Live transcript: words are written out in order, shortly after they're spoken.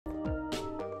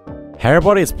Hey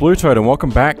everybody, it's BlueToad and welcome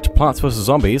back to Plants vs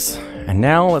Zombies. And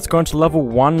now let's go into level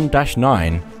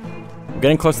 1-9. We're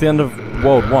getting close to the end of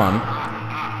World 1.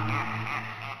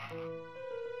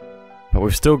 But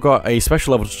we've still got a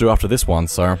special level to do after this one,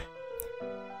 so...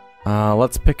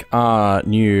 let's pick our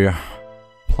new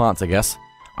plants, I guess.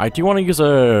 I do want to use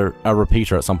a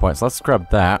repeater at some point, so let's grab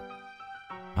that.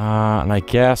 And I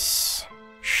guess...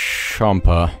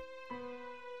 Chomper.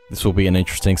 This will be an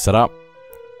interesting setup.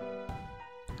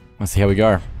 Let's see how we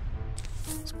go.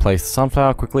 Let's place the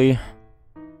sunflower quickly.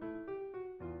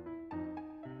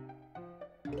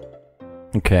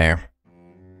 Okay.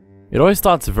 It always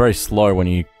starts very slow when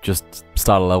you just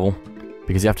start a level,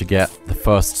 because you have to get the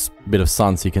first bit of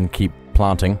sun so you can keep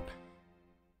planting.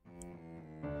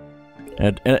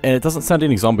 And it doesn't send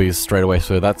any zombies straight away,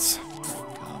 so that's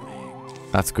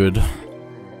good.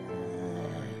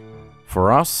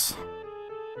 For us.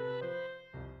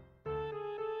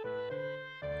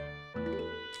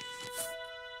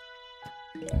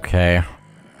 Okay.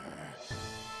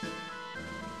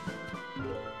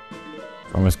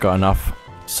 Almost got enough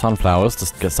sunflowers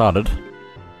to get started.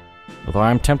 Although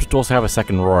I'm tempted to also have a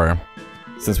second row,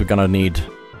 since we're gonna need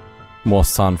more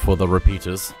sun for the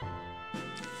repeaters.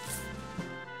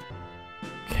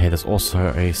 Okay, there's also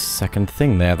a second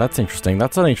thing there. That's interesting.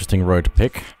 That's an interesting row to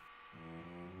pick.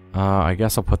 I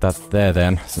guess I'll put that there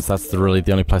then, since that's really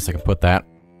the only place I can put that.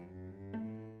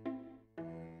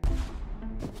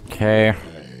 Okay.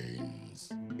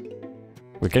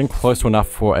 We're getting close to enough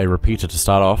for a repeater to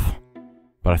start off,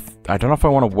 but I don't know if I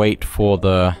want to wait for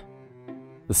the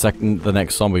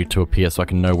next zombie to appear so I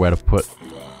can know where to put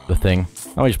the thing.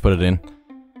 I'll just put it in,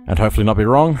 and hopefully not be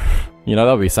wrong. You know,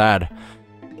 that would be sad.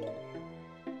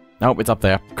 Nope, it's up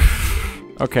there.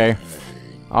 Okay,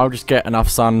 I'll just get enough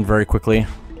sun very quickly.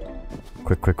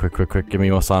 Quick, give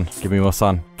me more sun, give me more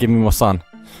sun, give me more sun.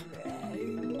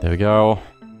 There we go.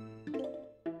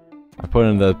 I put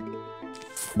in the...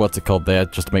 what's it called there,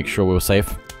 just to make sure we were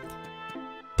safe.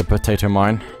 The potato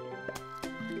mine.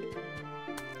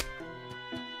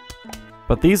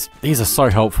 But these are so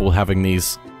helpful, having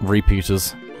these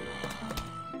repeaters.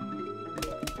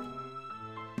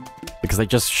 Because they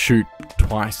just shoot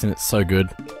twice and it's so good.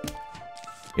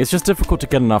 It's just difficult to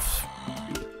get enough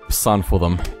sun for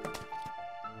them.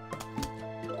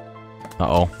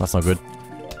 Uh-oh, that's not good.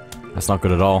 That's not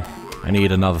good at all. I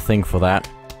need another thing for that.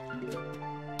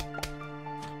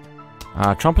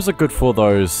 Chompers are good for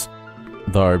those,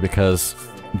 though, because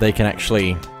they can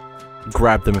actually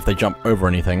grab them if they jump over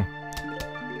anything.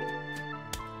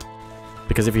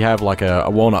 Because if you have, like, a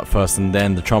walnut first and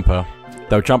then the chomper,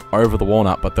 they'll jump over the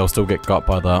walnut, but they'll still get got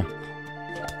by the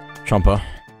chomper.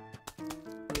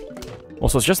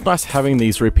 Also, it's just nice having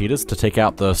these repeaters to take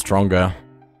out the stronger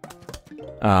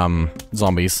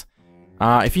zombies.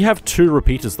 If you have 2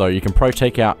 repeaters, though, you can probably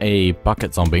take out a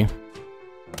bucket zombie.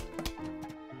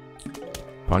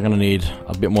 I'm gonna need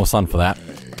a bit more sun for that.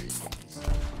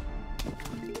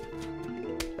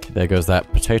 There goes that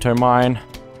potato mine.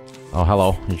 Oh,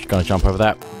 hello. You're just gonna jump over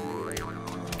that.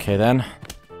 Okay, then.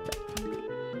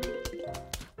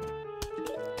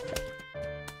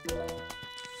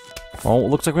 Well, it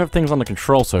looks like we have things under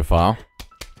control so far.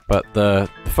 But the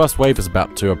first wave is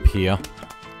about to appear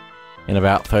in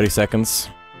about 30 seconds.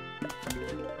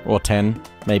 Or 10,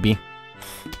 maybe.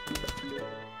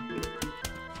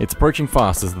 It's approaching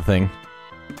fast is the thing.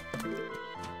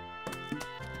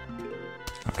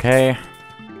 Okay.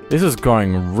 This is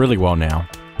going really well now,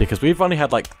 because we've only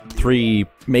had like 3,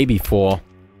 maybe 4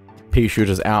 pea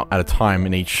shooters out at a time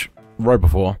in each row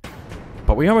before.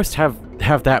 But we almost have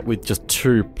that with just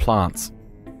 2 plants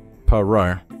per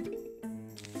row.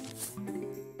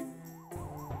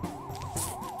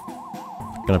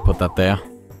 Gonna put that there.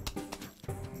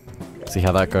 See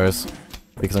how that goes.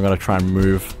 Because I'm gonna try and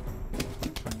move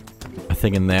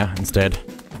thing in there instead.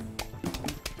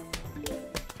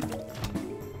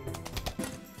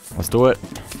 Let's do it.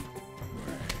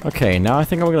 Okay, now I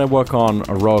think I'm going to work on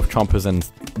a row of chompers and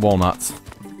walnuts.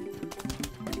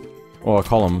 Or a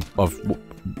column of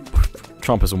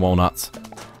chompers and walnuts.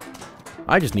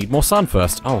 I just need more sun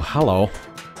first. Oh, hello.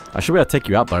 I should be able to take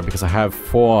you out though, because I have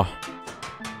 4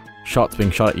 shots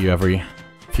being shot at you every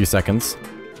few seconds.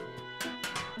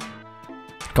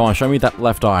 Come on, show me that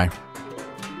left eye.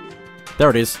 There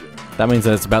it is. That means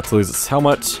that it's about to lose its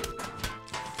helmet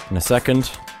in a second.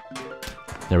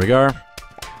 There we go.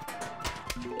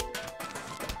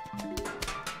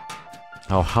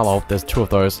 Oh, hello. There's 2 of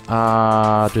those.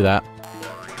 Do that.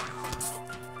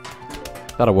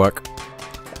 That'll work.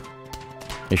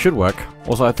 It should work.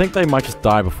 Also, I think they might just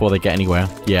die before they get anywhere.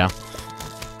 Yeah.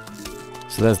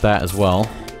 So there's that as well.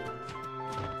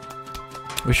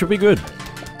 We should be good.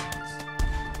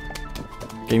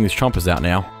 Getting these chompers out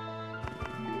now.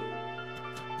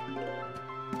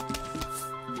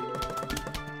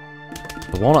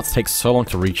 The walnuts take so long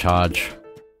to recharge.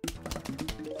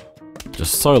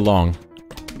 Just so long.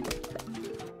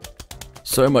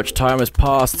 So much time has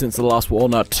passed since the last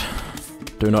walnut.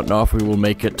 Do not know if we will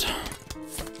make it.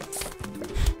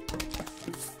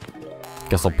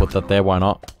 Guess I'll put that there, why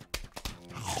not?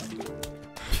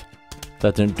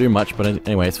 That didn't do much, but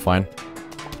anyway, it's fine.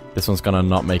 This one's gonna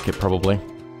not make it, probably.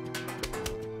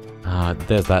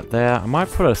 There's that there. I might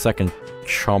put a second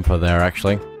chomper there,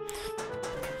 actually.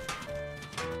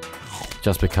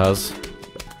 Just because.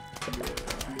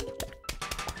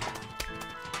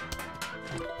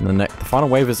 And the final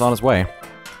wave is on its way.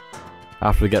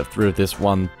 After we get through this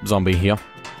one zombie here.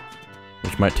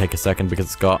 Which might take a second because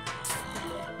it's got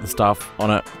the stuff on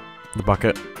it. The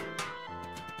bucket.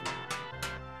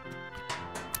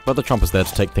 But the chomper's there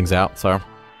to take things out, so...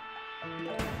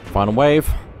 Final wave.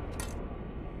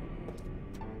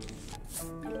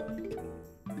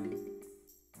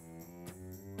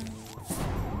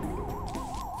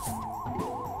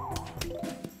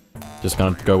 Just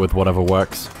gonna go with whatever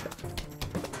works.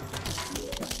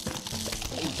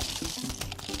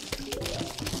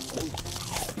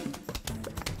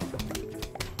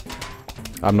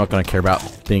 I'm not gonna care about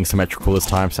being symmetrical this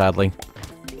time, sadly.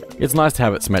 It's nice to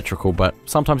have it symmetrical, but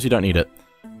sometimes you don't need it.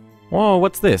 Whoa,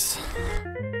 what's this?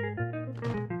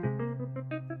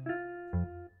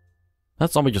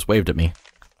 That zombie just waved at me.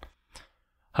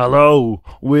 Hello,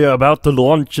 we're about to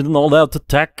launch an all-out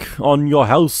attack on your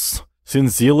house.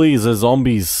 Sincerely, the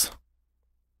zombies.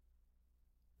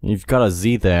 You've got a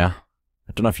Z there.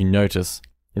 I don't know if you notice.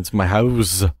 It's my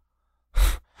house.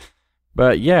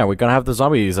 But yeah, we're gonna have the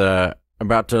zombies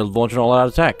about to launch an all-out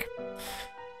attack.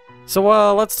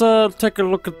 So let's take a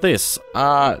look at this.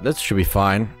 This should be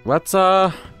fine. Let's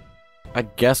I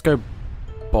guess go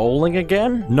bowling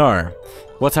again? No.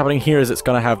 What's happening here is it's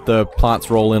gonna have the plants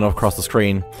roll in across the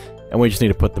screen, and we just need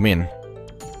to put them in.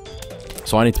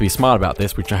 So I need to be smart about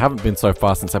this, which I haven't been so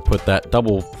far since I put that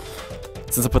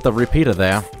since I put the repeater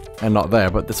there, and not there,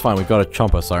 but it's fine, we've got a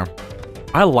chomper, so.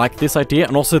 I like this idea,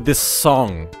 and also this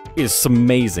song is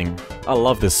amazing. I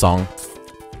love this song.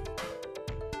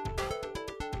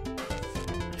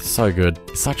 It's so good.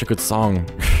 It's such a good song,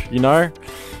 you know?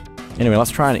 Anyway,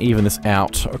 let's try and even this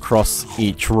out across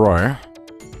each row.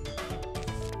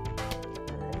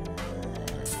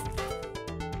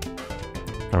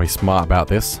 Gotta be smart about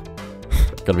this.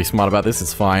 Gotta be smart about this,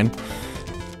 it's fine.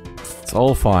 It's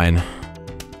all fine.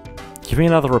 Give me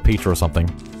another repeater or something.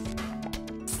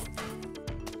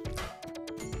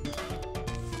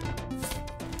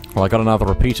 Well, I got another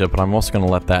repeater, but I'm also gonna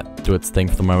let that do its thing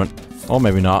for the moment. Or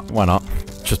maybe not, why not?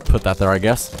 Just put that there, I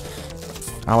guess.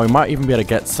 Oh, we might even be able to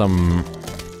get some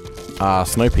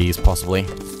snow peas, possibly.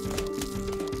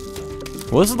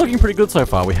 Well, this is looking pretty good so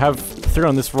far. We have 3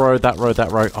 on this row, that row,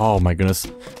 that row. Oh my goodness.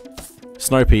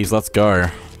 Snow peas, let's go.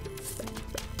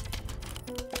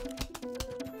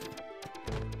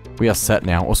 We are set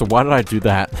now. Also, why did I do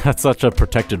that? That's such a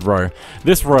protected row.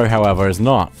 This row, however, is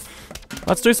not.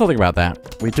 Let's do something about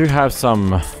that. We do have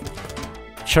some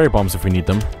cherry bombs if we need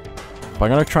them. But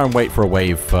I'm gonna try and wait for a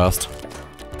wave first.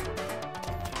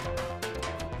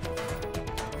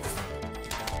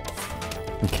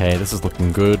 Okay, this is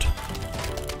looking good.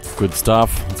 Good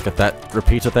stuff. Let's get that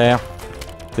repeater there.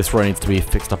 This row needs to be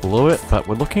fixed up a little bit, but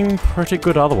we're looking pretty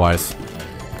good otherwise.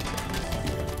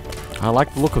 I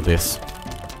like the look of this.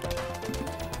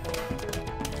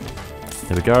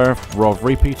 There we go. Row of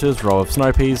repeaters, row of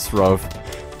snow peas, row of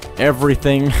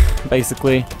everything,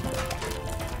 basically.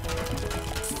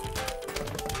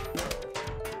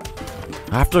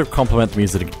 I have to compliment the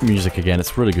music again,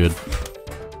 it's really good.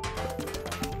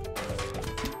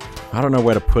 I don't know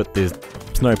where to put the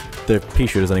pea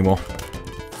shooters anymore.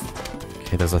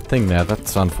 Okay, there's a thing there.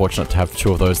 That's unfortunate to have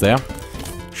 2 of those there.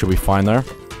 Should be fine though.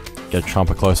 Get a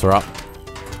chomper closer up.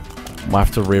 Might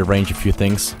have to rearrange a few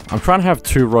things. I'm trying to have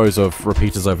 2 rows of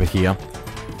repeaters over here.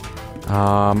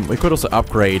 We could also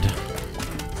upgrade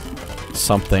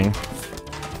something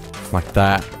like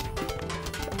that.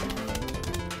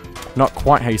 Not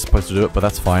quite how you're supposed to do it, but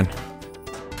that's fine.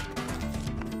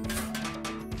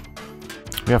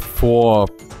 We have 4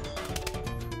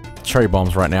 cherry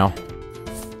bombs right now.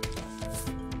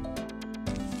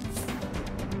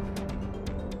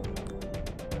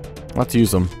 Let's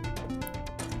use them.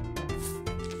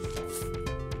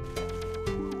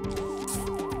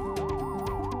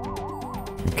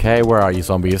 Okay, where are you,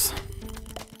 zombies?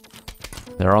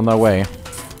 They're on their way.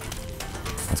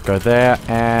 Let's go there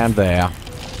and there.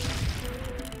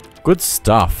 Good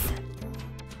stuff.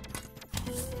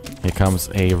 Here comes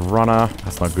a runner.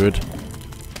 That's not good.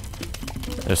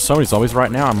 There's so many zombies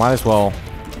right now, I might as well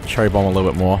cherry bomb a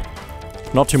little bit more.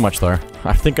 Not too much though.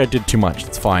 I think I did too much,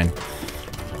 it's fine.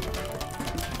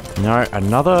 No,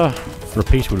 another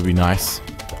repeater would be nice.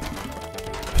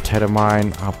 Potato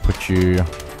mine, I'll put you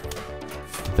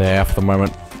there for the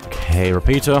moment. Okay,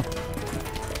 repeater.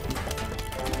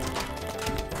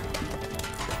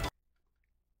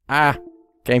 Ah!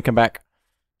 Game come back.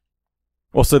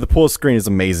 Also, the pause screen is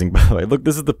amazing, by the way. Look,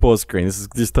 this is the pause screen. This is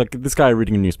just like this guy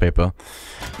reading a newspaper.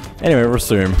 Anyway,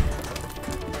 resume.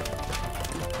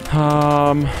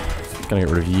 Gonna get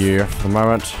rid of you for the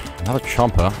moment. Another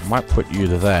chomper. Might put you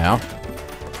to there.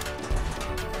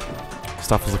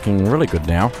 Stuff is looking really good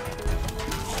now.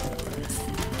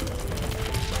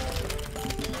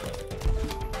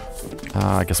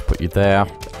 I guess put you there.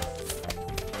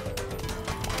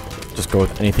 Just go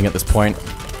with anything at this point.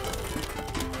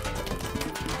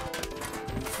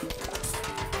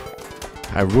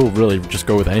 I will really just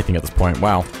go with anything at this point.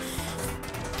 Wow.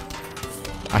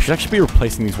 I should actually be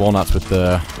replacing these walnuts with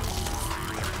the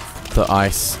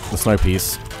ice, the snow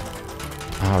piece.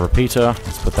 Repeater.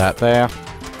 Let's put that there.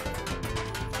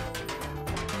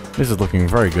 This is looking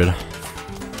very good.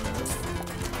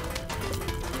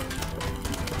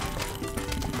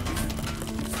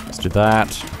 Let's do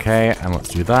that. Okay, and let's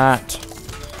do that.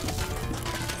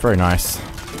 Very nice.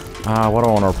 What do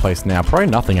I want to replace now? Probably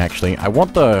nothing, actually. I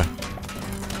want the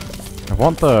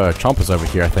chompers over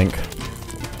here, I think.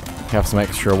 Have some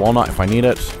extra walnut if I need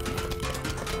it.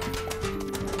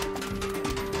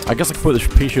 I guess I can put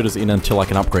the pea shooters in until I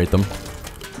can upgrade them.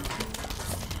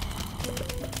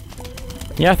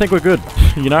 Yeah, I think we're good.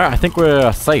 You know, I think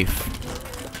we're safe.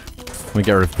 We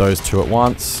get rid of those two at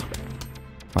once.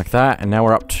 Like that, and now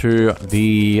we're up to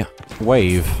the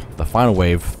wave. The final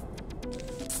wave.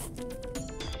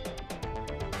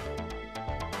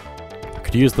 I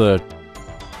could use the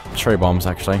cherry bombs,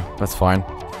 actually. That's fine.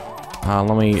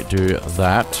 Let me do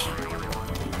that.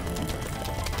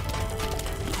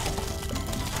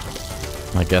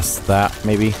 I guess that,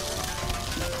 maybe.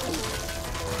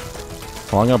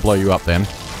 Well, I'm gonna blow you up then.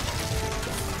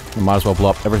 We might as well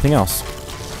blow up everything else.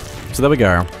 So there we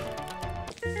go.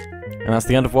 And that's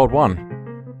the end of World 1.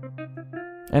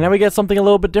 And now we get something a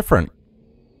little bit different.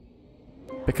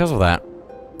 Because of that.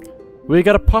 We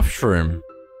get a puff shroom.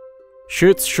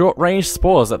 Shoots short-range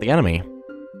spores at the enemy.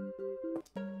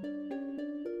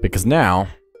 Because now,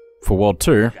 for World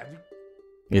 2,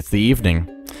 it's the evening.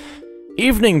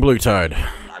 Evening, BlueToad!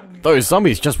 Those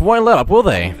zombies just won't let up, will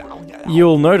they?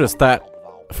 You'll notice that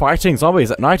fighting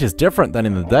zombies at night is different than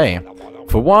in the day.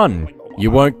 For one, you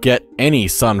won't get any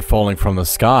sun falling from the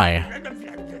sky.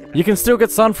 You can still get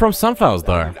sun from sunflowers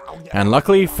though. And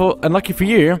lucky for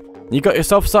you, you got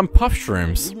yourself some puff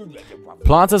shrooms.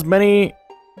 Plant as many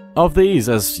of these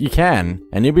as you can,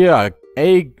 and you'll be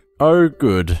a-oh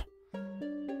good.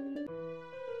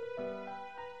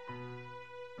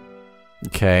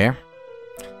 Okay.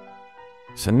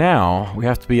 So now, we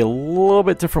have to be a little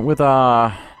bit different with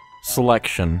our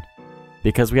selection.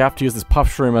 Because we have to use this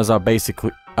puff shroom as our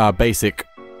basic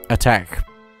attack,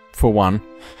 for one.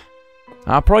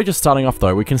 Probably just starting off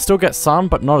though. We can still get some,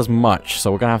 but not as much,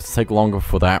 so we're gonna have to take longer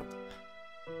for that.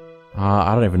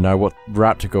 I don't even know what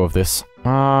route to go with this.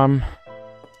 Go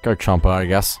Chomper, I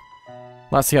guess.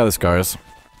 Let's see how this goes.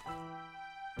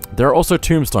 There are also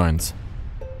tombstones.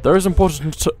 Those are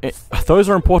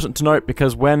important to note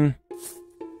because when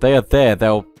they are there,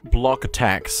 they'll block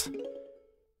attacks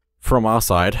from our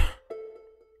side.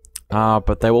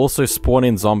 But they will also spawn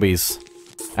in zombies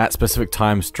at specific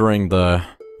times during the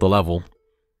level.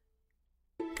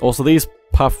 Also, these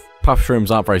puff shrooms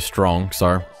aren't very strong,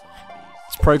 so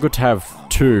it's probably good to have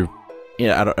two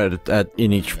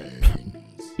in each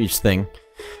thing.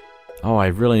 Oh, I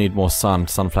really need more sun,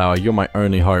 sunflower. You're my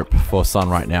only hope for sun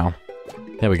right now.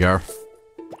 There we go.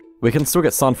 We can still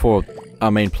get sun for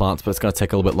our main plants, but it's going to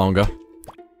take a little bit longer.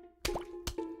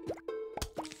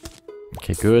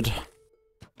 Okay, good.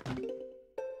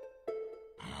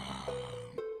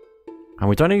 And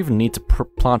we don't even need to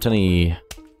plant any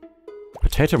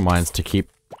potato mines to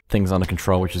keep things under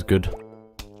control, which is good.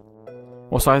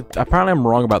 Also, apparently I'm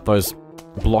wrong about those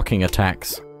blocking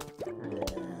attacks.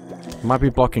 Might be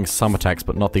blocking some attacks,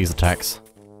 but not these attacks.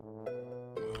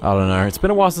 I don't know. It's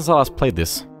been a while since I last played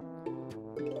this.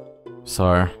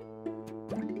 So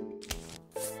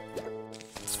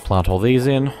let's plant all these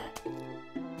in.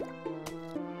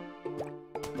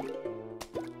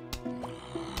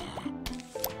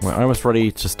 We're almost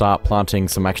ready to start planting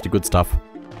some actually good stuff.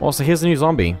 Also, here's a new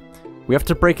zombie. We have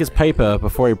to break his paper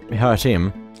before we hurt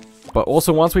him. But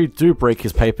also, once we do break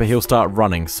his paper, he'll start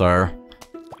running, so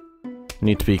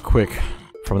Need to be quick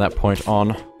from that point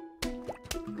on.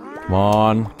 Come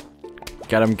on.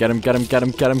 Get him, get him, get him, get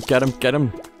him, get him, get him, get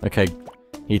him. Okay.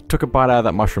 He took a bite out of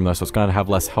that mushroom though, so it's going to have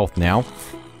less health now.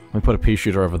 Let me put a pea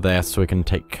shooter over there so we can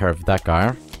take care of that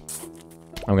guy.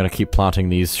 I'm going to keep planting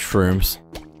these shrooms.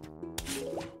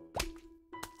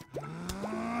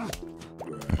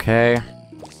 Okay.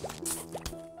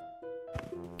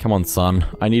 Come on, sun.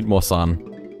 I need more sun.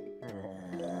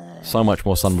 So much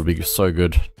more sun would be so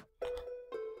good.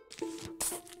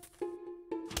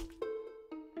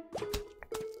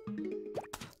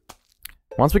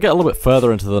 Once we get a little bit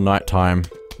further into the nighttime,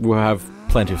 we'll have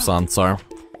plenty of sun, so...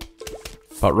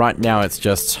 But right now it's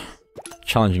just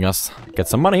challenging us. Get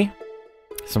some money,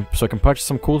 so we can purchase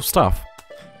some cool stuff.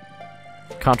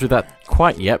 Can't do that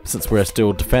quite yet, since we're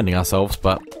still defending ourselves,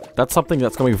 but that's something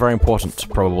that's going to be very important,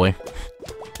 probably.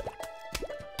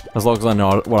 As long as I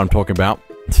know what I'm talking about.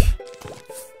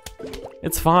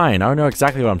 It's fine, I know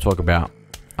exactly what I'm talking about.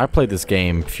 I played this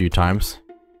game a few times.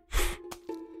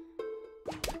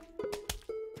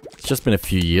 It's just been a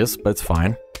few years, but it's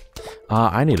fine.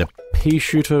 I need a pea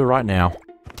shooter right now.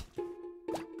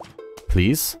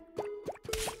 Please.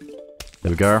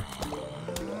 There we go.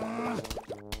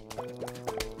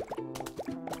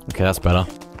 Okay, that's better.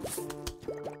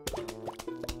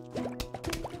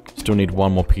 Still need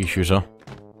one more pea shooter.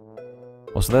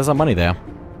 Also, there's our money there.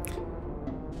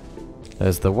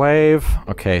 There's the wave.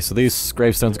 Okay, so these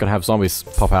gravestones are gonna have zombies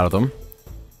pop out of them.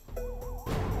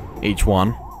 Each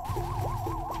one.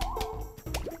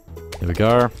 There we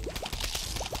go.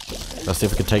 Let's see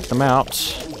if we can take them out.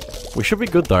 We should be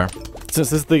good though. Since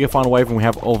this is the final wave and we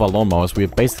have all of our lawnmowers, we're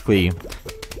basically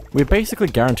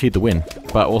guaranteed the win.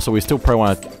 But also we still probably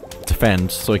want to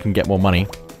defend so we can get more money.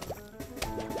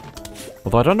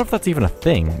 Although I don't know if that's even a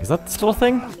thing. Is that still a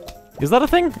thing? Is that a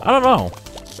thing? I don't know.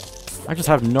 I just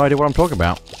have no idea what I'm talking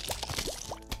about.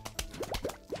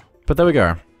 But there we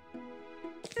go.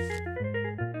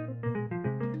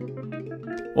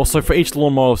 Also, for each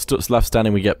lawnmower left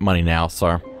standing, we get money now,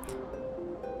 so...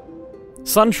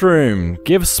 Sunshroom!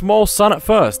 Give small sun at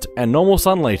first, and normal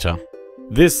sun later.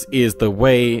 This is the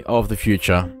way of the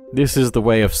future. This is the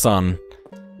way of sun.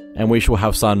 And we shall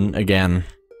have sun again.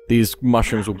 These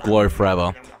mushrooms will glow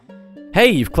forever.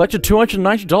 Hey, you've collected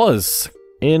 $290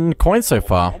 in coins so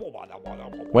far.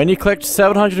 When you collect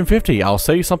 750, I'll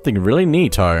sell you something really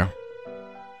neato.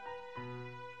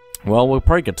 Well, we'll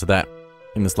probably get to that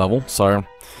in this level, so...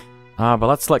 but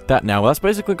let's select that now. Well, that's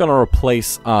basically going to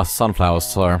replace our sunflowers,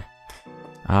 so...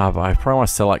 but I probably want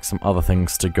to sell like some other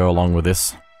things to go along with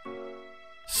this.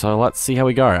 So let's see how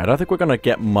we go. I don't think we're going to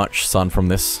get much sun from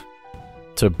this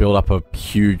to build up a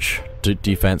huge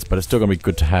defense, but it's still going to be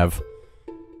good to have.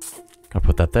 Gonna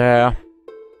put that there.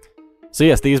 So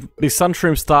yes, these sun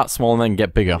shrooms start small and then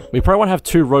get bigger. We probably want to have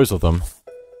 2 rows of them.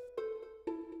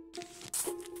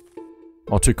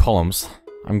 Or 2 columns.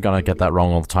 I'm gonna get that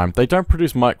wrong all the time. They don't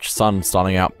produce much sun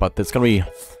starting out, but it's gonna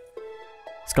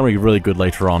be really good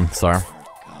later on, so...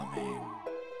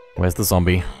 Where's the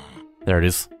zombie? There it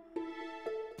is.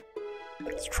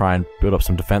 Let's try and build up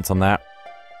some defense on that.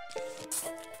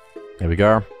 There we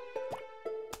go.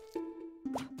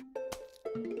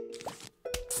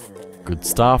 Good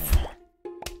stuff.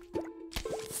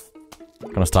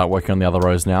 Gonna start working on the other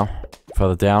rows now.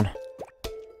 Further down.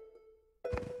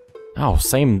 Oh,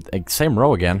 same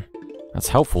row again. That's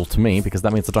helpful to me, because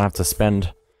that means I don't have to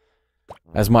spend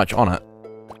as much on it.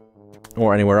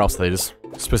 Or anywhere else, that is,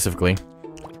 specifically.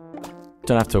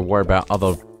 Don't have to worry about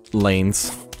other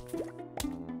lanes.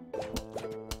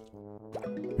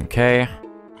 Okay.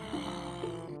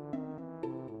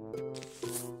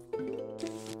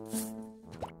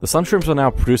 The sun shrooms are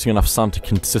now producing enough sun to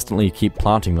consistently keep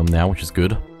planting them now, which is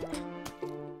good.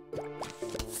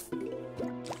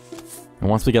 And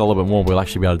once we get a little bit more, we'll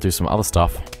actually be able to do some other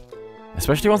stuff.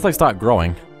 Especially once they start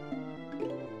growing.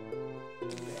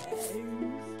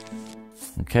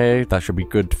 Okay, that should be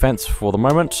good defense for the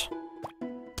moment.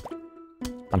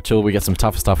 Until we get some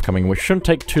tougher stuff coming, which shouldn't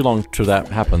take too long till that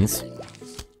happens.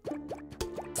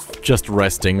 Just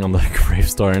resting on the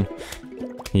gravestone.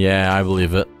 Yeah, I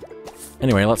believe it.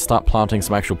 Anyway, let's start planting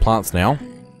some actual plants now.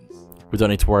 We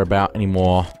don't need to worry about any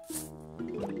more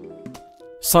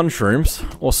sun shrooms.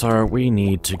 Also, we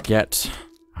need to get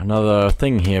another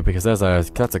thing here because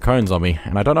that's a cone zombie,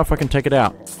 and I don't know if I can take it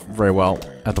out very well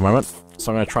at the moment.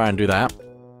 So I'm gonna try and do that.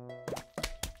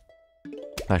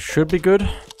 That should be good.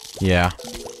 Yeah.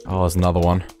 Oh, there's another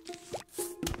one.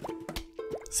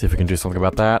 See if we can do something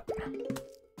about that.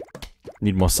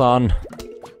 Need more sun.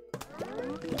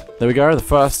 There we go, the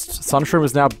first sun shroom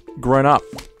is now grown up.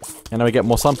 And now we get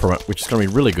more sun from it, which is going to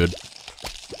be really good.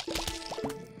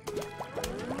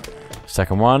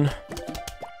 Second one.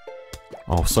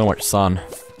 Oh, so much sun.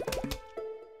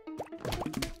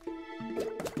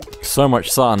 So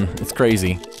much sun. It's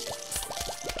crazy.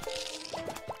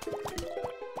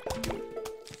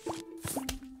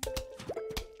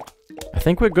 I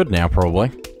think we're good now, probably.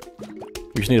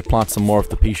 We just need to plant some more of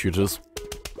the pea shooters.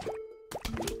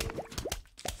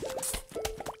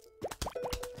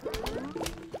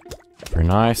 Very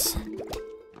nice.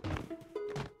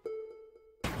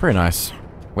 Very nice.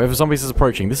 Wave of zombies is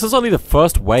approaching. This is only the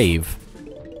first wave.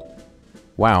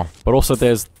 Wow. But also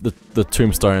there's the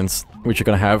tombstones, which are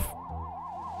gonna have...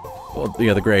 Well,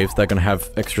 yeah, the graves, they're gonna have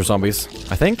extra zombies,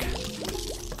 I think?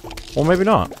 Or maybe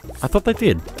not. I thought they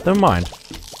did. Never mind.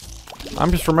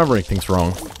 I'm just remembering things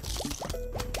wrong.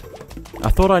 I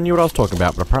thought I knew what I was talking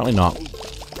about, but apparently not.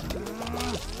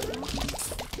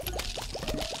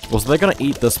 Well, so they're gonna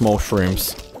eat the small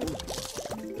shrooms.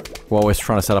 We're always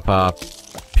trying to set up our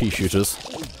pea shooters.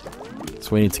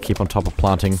 So we need to keep on top of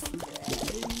planting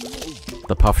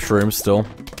the puff shrooms still,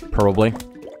 probably.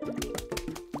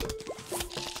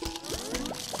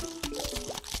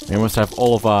 We almost have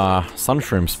all of our sun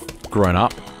shrooms grown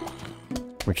up,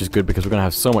 which is good because we're gonna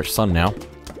have so much sun now.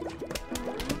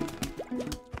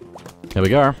 There we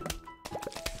go.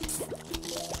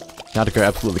 Now to go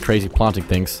absolutely crazy planting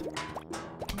things.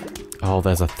 Oh,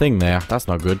 there's a thing there. That's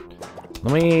not good.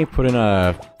 Let me put in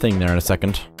a thing there in a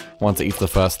second. Once it eats the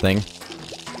first thing.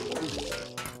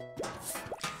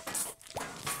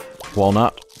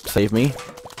 Walnut, save me.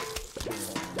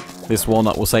 This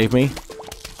walnut will save me.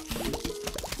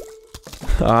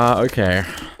 Okay.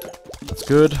 That's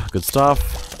good. Good stuff.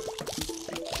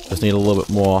 Just need a little bit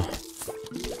more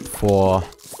for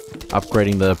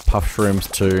upgrading the puff shrooms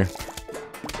to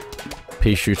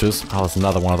pea shooters. Oh, there's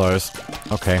another one of those.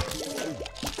 Okay.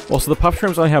 Also, the puff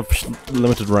shrooms only have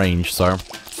limited range, so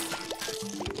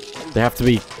they have to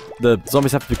be... The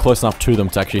zombies have to be close enough to them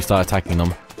to actually start attacking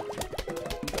them.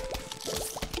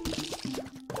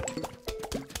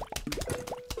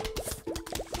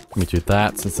 Let me do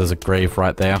that, since there's a grave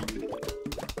right there.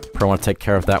 Probably want to take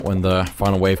care of that when the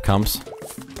final wave comes.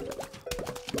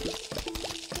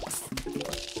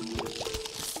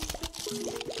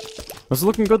 This is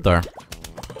looking good, though.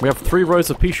 We have 3 rows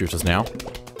of pea shooters now.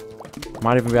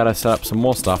 Might even be able to set up some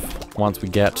more stuff once we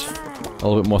get a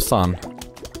little bit more sun.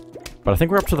 But I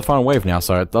think we're up to the final wave now,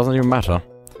 so it doesn't even matter.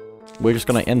 We're just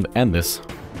gonna end this.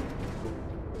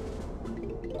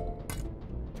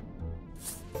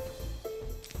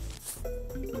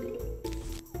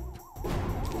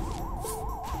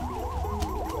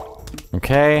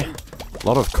 Okay. A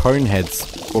lot of cone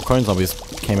heads, or cone zombies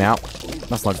came out.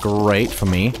 That's not great for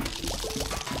me.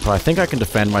 But I think I can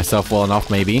defend myself well enough,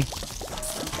 maybe.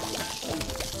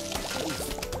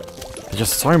 There's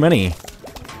just so many.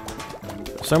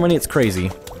 So many, it's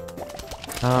crazy.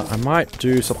 I might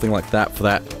do something like that for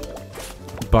that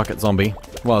bucket zombie.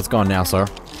 Well, it's gone now, so.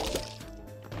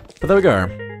 But there we go.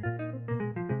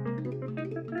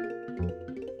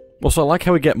 Also, I like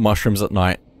how we get mushrooms at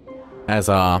night as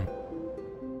our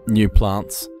new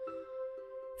plants.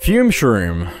 Fume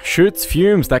shroom shoots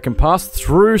fumes that can pass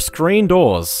through screen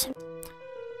doors.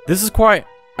 This is quite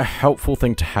a helpful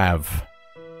thing to have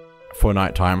for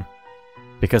nighttime,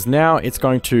 because now it's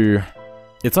going to...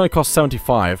 It's only cost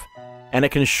 75, and it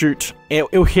can shoot...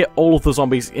 It'll hit all of the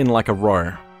zombies in like a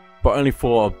row, but only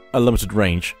for a limited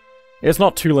range. It's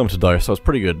not too limited though, so it's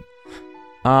pretty good.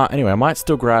 Anyway, I might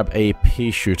still grab a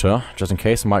pea shooter, just in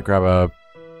case. I might grab a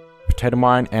potato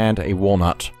mine and a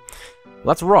walnut.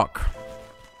 Let's rock.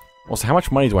 Also, how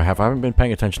much money do I have? I haven't been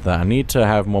paying attention to that. I need to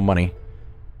have more money,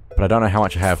 but I don't know how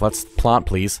much I have. Let's plant,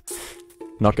 please.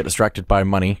 Not get distracted by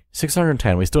money.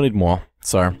 610, we still need more,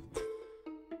 so...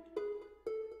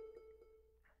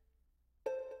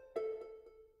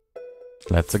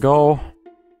 Let's go.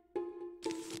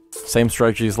 Same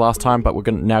strategy as last time, but we're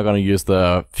now going to use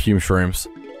the fume shrooms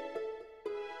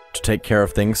to take care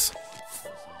of things.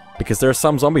 Because there are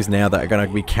some zombies now that are going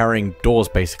to be carrying doors,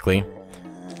 basically.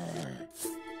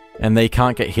 And they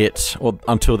can't get hit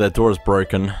until their door is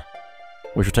broken,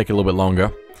 which will take a little bit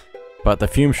longer. But the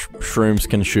fume shrooms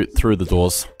can shoot through the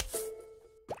doors.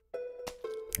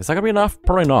 Is that going to be enough?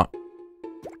 Probably not.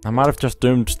 I might have just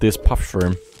doomed this puff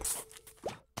shroom.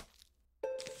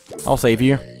 I'll save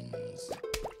you.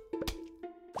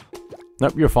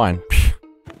 Nope, you're fine.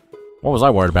 What was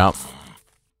I worried about?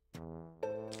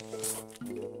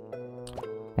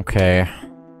 Okay.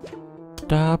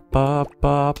 Da ba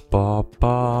ba ba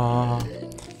ba.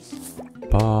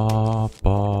 Ba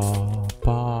ba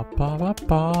ba ba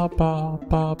ba ba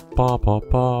ba ba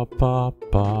ba ba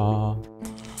ba.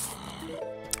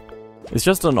 It's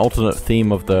just an alternate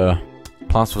theme of the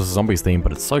Plants vs Zombies theme,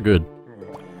 but it's so good.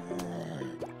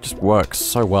 Just works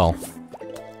so well.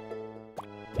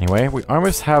 Anyway, we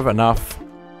almost have enough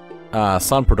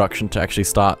sun production to actually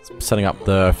start setting up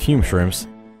the fume shrooms.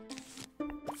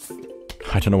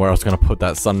 I don't know where I was going to put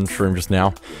that sun shroom just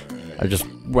now. I just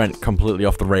went completely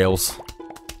off the rails.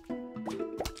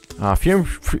 Fume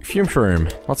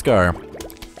shroom. Let's go.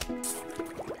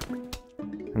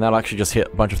 And that'll actually just hit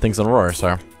a bunch of things in a row,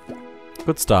 so...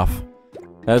 Good stuff.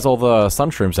 There's all the sun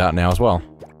shrooms out now as well.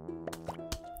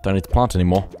 Don't need to plant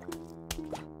anymore.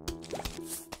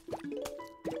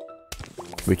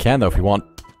 We can though if we want.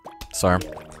 So,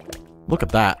 look at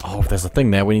that. Oh, there's a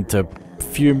thing there. We need to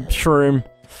fume shroom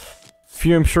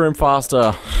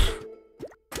faster.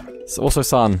 It's also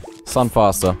sun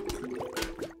faster.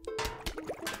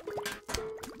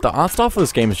 The art style for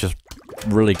this game is just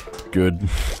really good.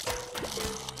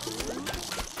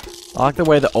 I like the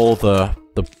way that all the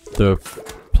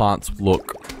plants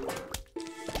look.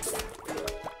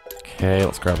 Okay,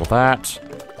 let's grab all that.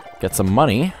 Get some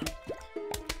money.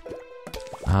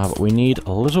 But we need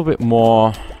a little bit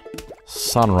more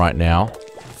sun right now,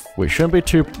 which shouldn't be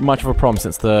too much of a problem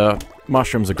since the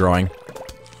mushrooms are growing.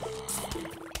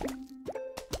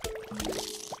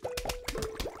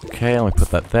 Okay, let me put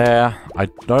that there. I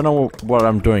don't know what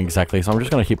I'm doing exactly, so I'm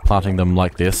just going to keep planting them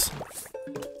like this.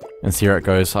 And see how it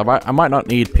goes. I might not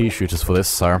need pea shooters for this,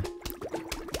 so...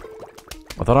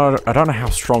 I don't know how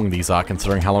strong these are,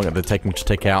 considering how long they're taking to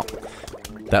take out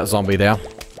that zombie there.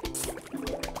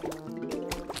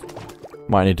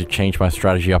 Might need to change my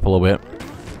strategy up a little bit.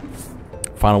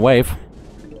 Final wave.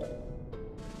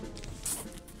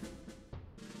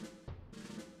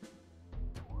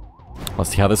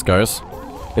 Let's see how this goes.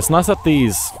 It's nice that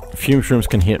these fume shrooms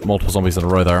can hit multiple zombies in a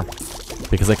row though,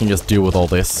 because they can just deal with all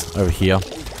this over here.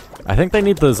 I think they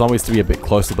need the zombies to be a bit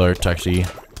closer though to actually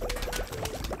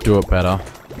do it better.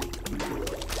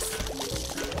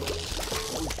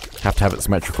 Have to have it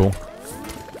symmetrical.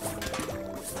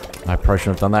 I probably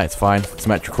shouldn't have done that, it's fine.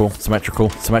 Symmetrical, symmetrical,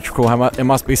 symmetrical, it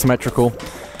must be symmetrical.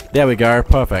 There we go,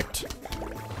 perfect.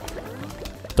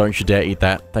 Don't you dare eat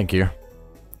that, thank you.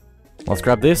 Let's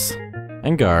grab this,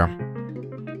 and go.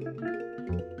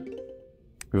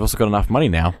 We've also got enough money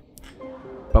now.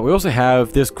 But we also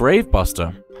have this grave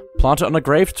buster. Plant it on a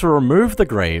grave to remove the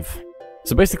grave.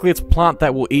 So basically it's a plant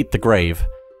that will eat the grave,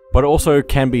 but it also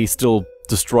can be still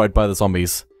destroyed by the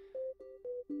zombies.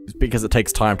 Because it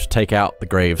takes time to take out the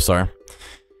grave, so...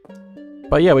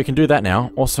 But yeah, we can do that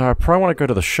now. Also, I probably want to go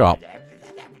to the shop.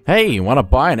 Hey, you want to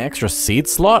buy an extra seed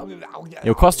slot?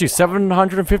 It'll cost you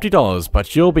 $750,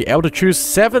 but you'll be able to choose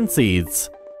 7 seeds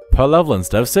per level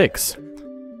instead of 6.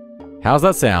 How's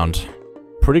that sound?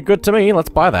 Pretty good to me, let's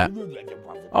buy that.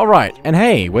 Alright, and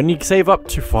hey, when you save up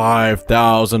to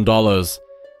 $5,000,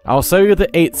 I'll sell you the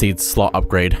 8 seeds slot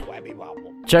upgrade.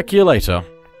 Check you later.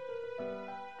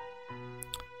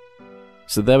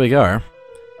 So there we go.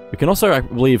 We can also, I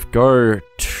believe, go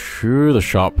to the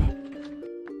shop.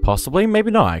 Possibly?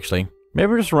 Maybe not, actually. Maybe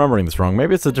we're just remembering this wrong.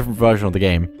 Maybe it's a different version of the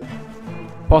game.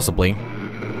 Possibly.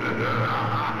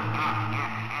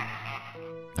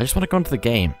 I just want to go into the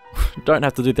game. Don't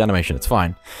have to do the animation, it's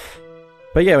fine.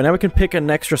 But yeah, now we can pick an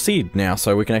extra seed now,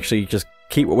 so we can actually just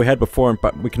keep what we had before,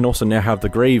 but we can also now have the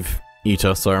grave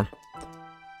eater, so...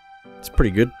 It's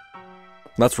pretty good.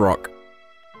 Let's rock.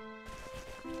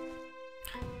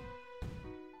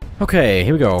 Okay,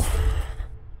 here we go.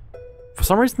 For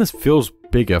some reason this feels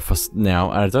bigger for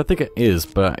now, and I don't think it is,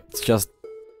 but it's just...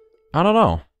 I don't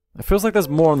know. It feels like there's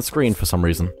more on the screen for some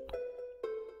reason.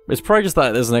 It's probably just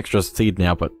that there's an extra seed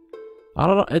now, but... I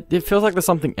don't know, it feels like there's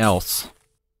something else.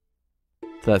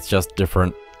 That's just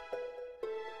different.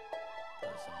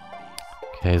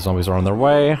 Okay, zombies are on their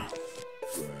way.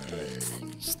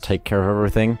 Just take care of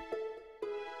everything.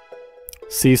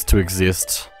 Cease to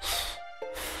exist.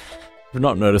 I've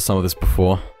not noticed some of this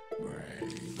before.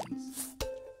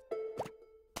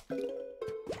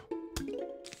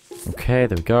 Okay,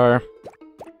 there we go.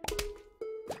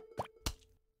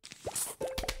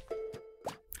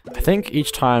 I think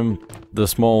each time the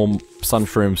small sun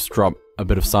shrooms drop a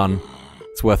bit of sun,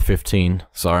 it's worth 15,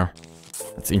 so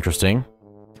that's interesting.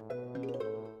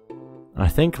 I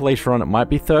think later on it might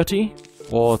be 30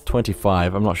 or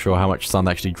 25. I'm not sure how much sun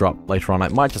actually dropped later on.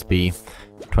 It might just be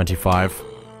 25.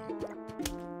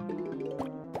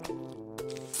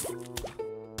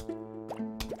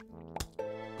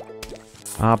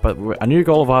 But a new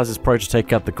goal of ours is probably to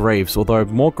take out the graves, although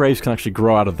more graves can actually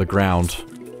grow out of the ground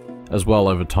as well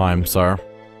over time, so...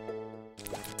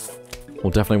 We'll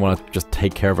definitely want to just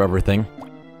take care of everything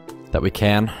that we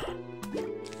can.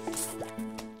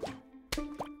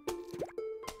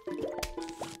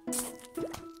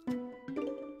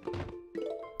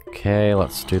 Okay,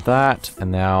 let's do that.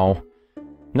 And now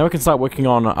we can start working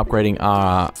on upgrading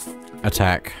our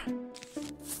attack.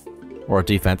 Or our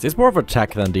defense. It's more of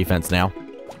attack than defense now.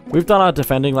 We've done our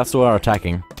defending, let's do our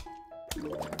attacking.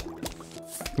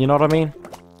 You know what I mean?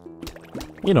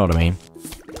 You know what I mean.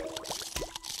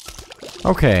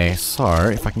 Okay, so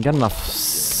if I can get enough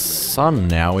sun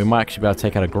now, we might actually be able to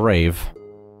take out a grave.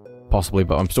 Possibly,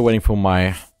 but I'm still waiting for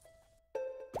my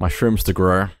shrooms to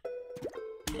grow.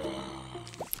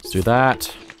 Let's do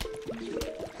that.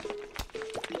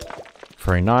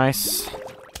 Very nice.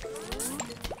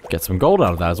 Get some gold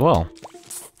out of that as well.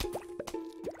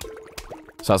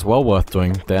 So that's well worth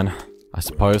doing then, I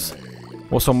suppose.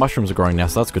 Also, mushrooms are growing now,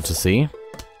 so that's good to see.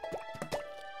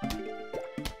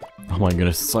 Oh my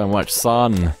goodness, so much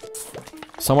sun.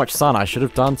 So much sun. I should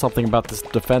have done something about this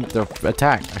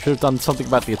attack. I should have done something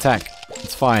about the attack.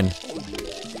 It's fine.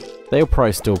 They'll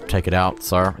probably still take it out,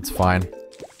 so it's fine.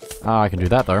 I can do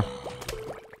that though.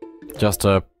 Just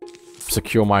to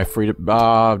secure my freedom.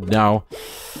 No.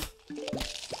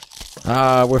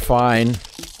 We're fine.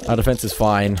 Our defense is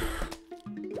fine.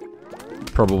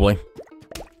 Probably.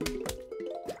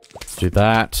 Let's do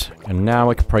that. And now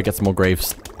we can probably get some more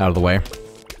graves out of the way.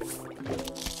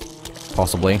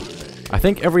 Possibly. I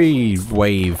think every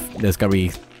wave there's gonna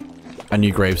be a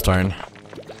new gravestone.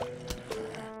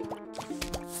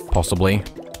 Possibly.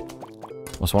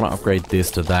 Also want to upgrade this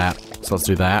to that. So let's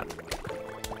do that.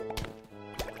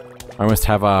 I almost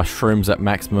have our shrooms at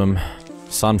maximum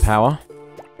sun power.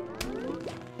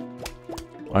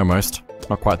 Almost.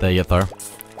 Not quite there yet though.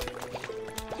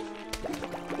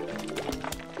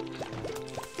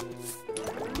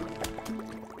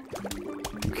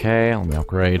 Okay, let me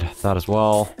upgrade that as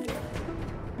well.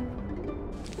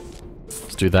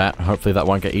 Let's do that. Hopefully that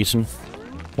won't get eaten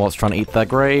while it's trying to eat that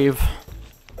grave.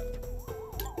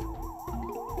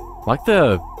 I like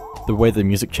the way the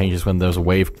music changes when there's a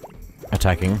wave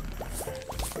attacking.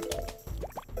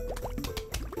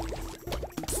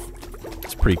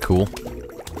 It's pretty cool.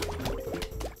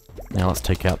 Now let's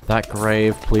take out that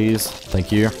grave, please.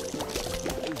 Thank you.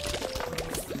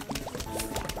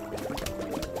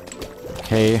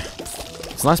 Okay.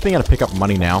 It's nice being able to pick up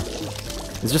money now.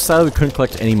 It's just sad we couldn't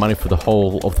collect any money for the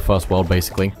whole of the first world,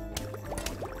 basically.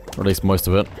 Or at least most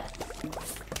of it.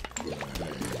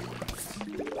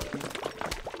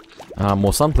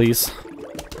 More sun, please.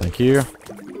 Thank you.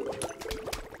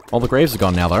 All the graves are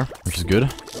gone now, though, which is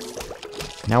good.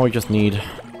 Now we just need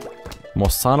more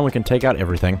sun and we can take out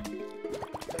everything.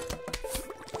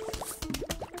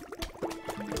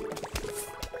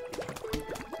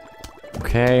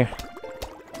 Okay.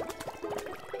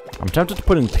 I'm tempted to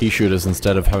put in pea shooters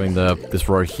instead of having this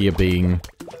row here being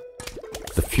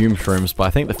the fume shrooms, but I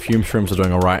think the fume shrooms are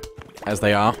doing alright as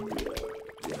they are.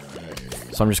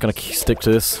 So I'm just gonna stick to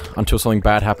this until something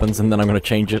bad happens and then I'm gonna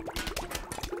change it.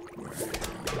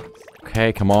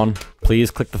 Okay, come on. Please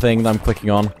click the thing that I'm clicking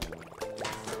on.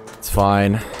 It's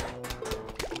fine.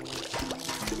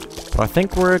 But I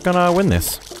think we're gonna win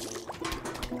this.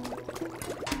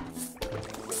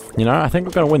 You know, I think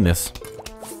we're gonna win this.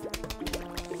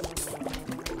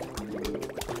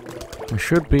 We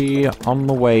should be on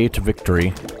the way to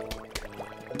victory.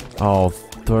 Oh,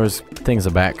 those things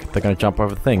are back. They're gonna jump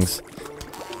over things.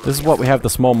 This is what we have the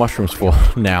small mushrooms for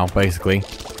now, basically.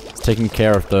 It's taking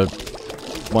care of the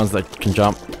ones that can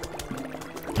jump.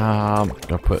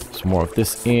 Gonna put some more of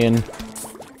this in.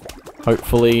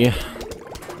 Hopefully.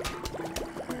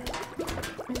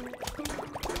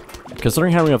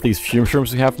 Considering how many of these fume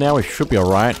shrooms we have now, we should be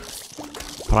alright.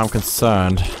 But I'm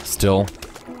concerned, still.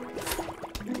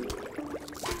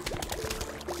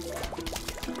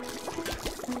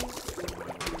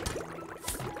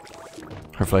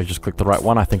 Hopefully I just clicked the right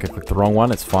one. I think I clicked the wrong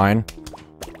one. It's fine.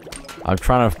 I'm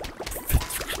trying to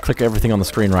click everything on the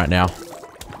screen right now.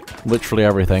 Literally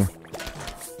everything.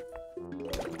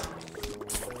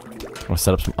 I'm gonna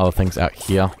set up some other things out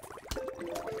here.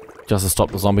 Just to stop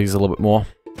the zombies a little bit more.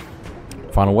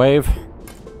 Final wave.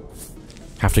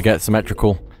 Have to get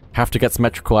symmetrical. Have to get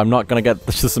symmetrical. I'm not gonna get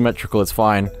this symmetrical. It's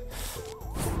fine.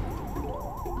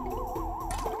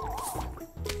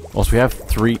 Also, we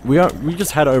have we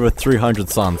just had over 300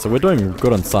 sun, so we're doing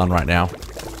good on sun right now.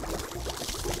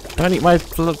 Don't eat my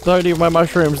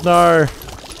mushrooms, no!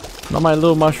 Not my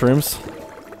little mushrooms.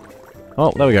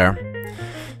 Oh, there we go.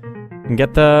 You can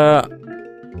get the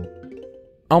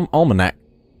almanac.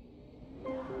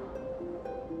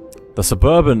 The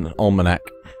suburban almanac.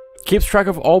 Keeps track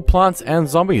of all plants and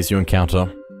zombies you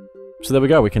encounter. So there we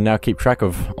go, we can now keep track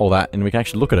of all that, and we can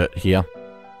actually look at it here.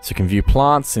 So you can view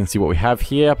plants and see what we have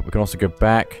here, but we can also go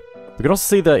back. We can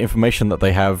also see the information that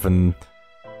they have and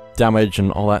damage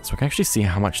and all that, so we can actually see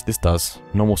how much this does.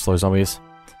 Normal slow zombies.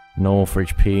 Normal for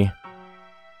HP.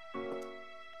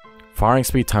 Firing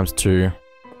speed times 2.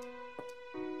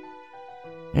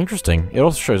 Interesting. It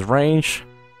also shows range.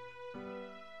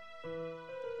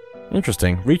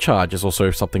 Interesting. Recharge is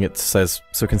also something it says,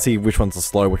 so we can see which ones are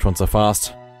slow, which ones are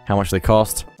fast, how much they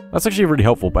cost. That's actually really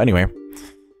helpful, but anyway.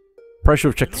 Probably should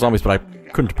have checked the zombies, but I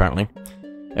couldn't apparently.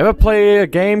 Ever play a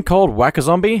game called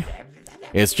Whack-A-Zombie?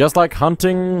 It's just like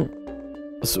hunting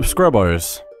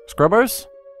scrubbos. Scrubbos?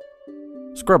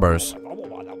 Scrubbos.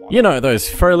 You know, those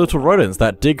furry little rodents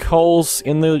that dig holes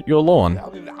in your lawn.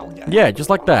 Yeah, just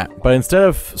like that. But instead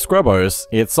of scrubbos,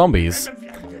 it's zombies.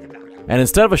 And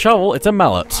instead of a shovel, it's a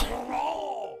mallet.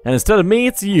 And instead of me,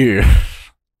 it's you.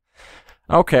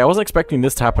 Okay, I wasn't expecting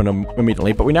this to happen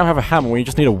immediately, but we now have a hammer. We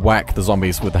just need to whack the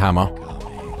zombies with the hammer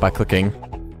by clicking.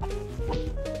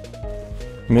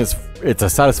 I mean, it's a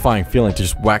satisfying feeling to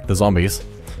just whack the zombies.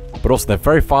 But also, they're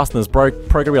very fast and there's probably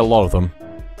gonna be a lot of them.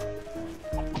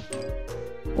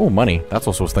 Oh, money. That's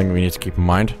also a thing we need to keep in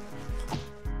mind.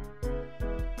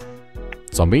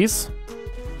 Zombies?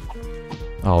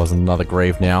 Oh, there's another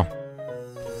grave now.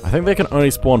 I think they can only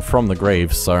spawn from the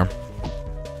graves, so...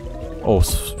 Oh,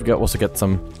 we can also get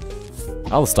some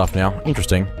other stuff now.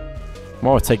 Interesting.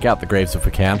 More take out the graves if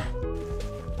we can.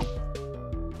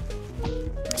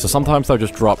 So sometimes they'll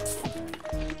just drop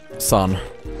sun.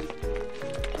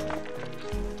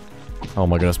 Oh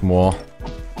my goodness, more.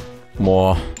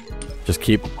 More. Just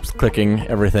keep clicking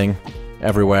everything,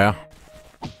 everywhere.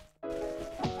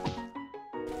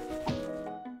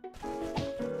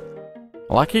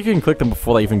 I like you can click them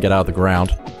before they even get out of the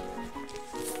ground.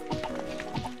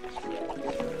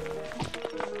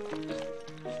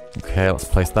 Okay, let's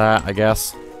place that, I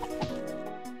guess.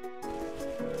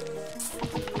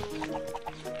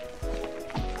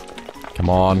 Come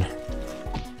on.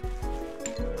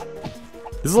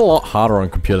 This is a lot harder on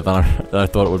computer than I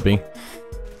thought it would be.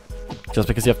 Just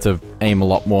because you have to aim a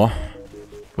lot more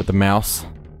with the mouse.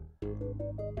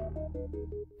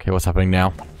 Okay, what's happening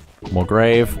now? More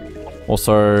grave.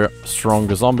 Also,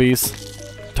 stronger zombies.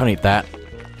 Don't eat that.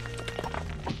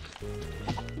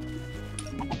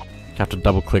 Have to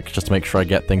double click just to make sure I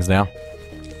get things now.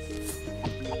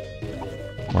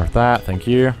 More of that, thank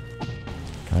you.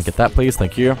 Can I get that please?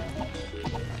 Thank you.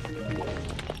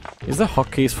 Is there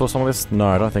hotkeys for some of this? No,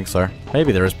 I don't think so.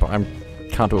 Maybe there is, but I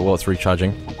can't do it while it's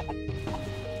recharging.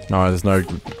 No, there's no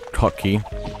hotkey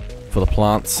for the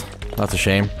plants. That's a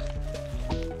shame.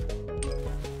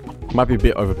 Might be a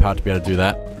bit overpowered to be able to do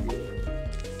that.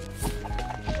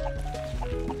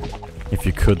 If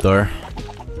you could though.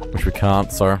 Which we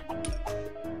can't, so...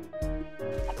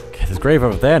 Okay, there's grave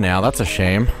over there now, that's a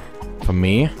shame. For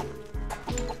me.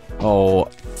 Oh...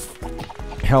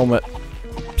 Helmet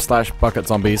 / bucket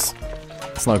zombies.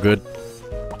 It's not good.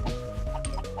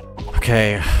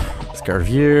 Okay, let's go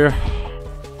review.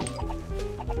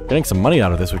 Getting some money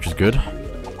out of this, which is good.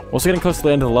 Also getting close to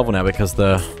the end of the level now because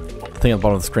the thing at the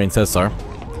bottom of the screen says so.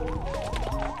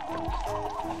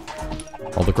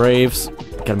 All the graves.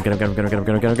 Get him, get him, get him, get him, get him,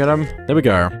 get him, get him, get him. There we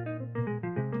go.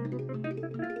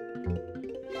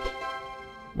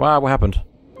 Wow, what happened?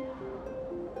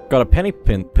 Got a penny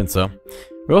pincer.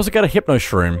 We also got a hypno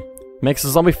shroom. Makes the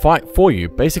zombie fight for you.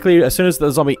 Basically, as soon as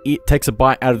the zombie takes a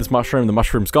bite out of this mushroom, the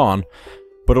mushroom's gone.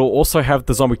 But it'll also have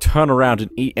the zombie turn around and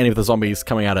eat any of the zombies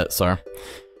coming at it, so...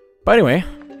 But anyway,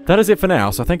 that is it for now,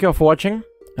 so thank you all for watching, and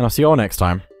I'll see you all next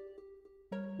time.